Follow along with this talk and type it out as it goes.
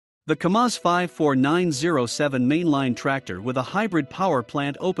The Kamaz 54907 mainline tractor with a hybrid power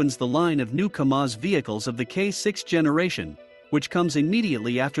plant opens the line of new Kamaz vehicles of the K6 generation, which comes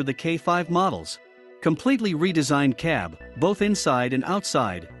immediately after the K5 models. Completely redesigned cab, both inside and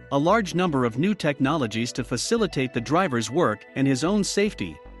outside, a large number of new technologies to facilitate the driver's work and his own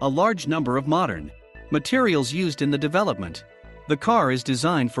safety, a large number of modern materials used in the development. The car is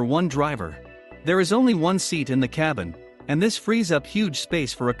designed for one driver. There is only one seat in the cabin, and this frees up huge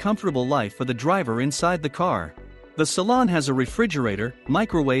space for a comfortable life for the driver inside the car. The salon has a refrigerator,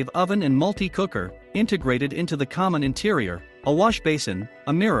 microwave oven and multi-cooker, integrated into the common interior, a wash basin,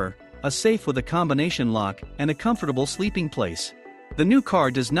 a mirror, a safe with a combination lock, and a comfortable sleeping place. The new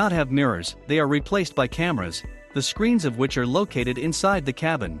car does not have mirrors, they are replaced by cameras, the screens of which are located inside the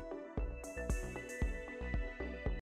cabin.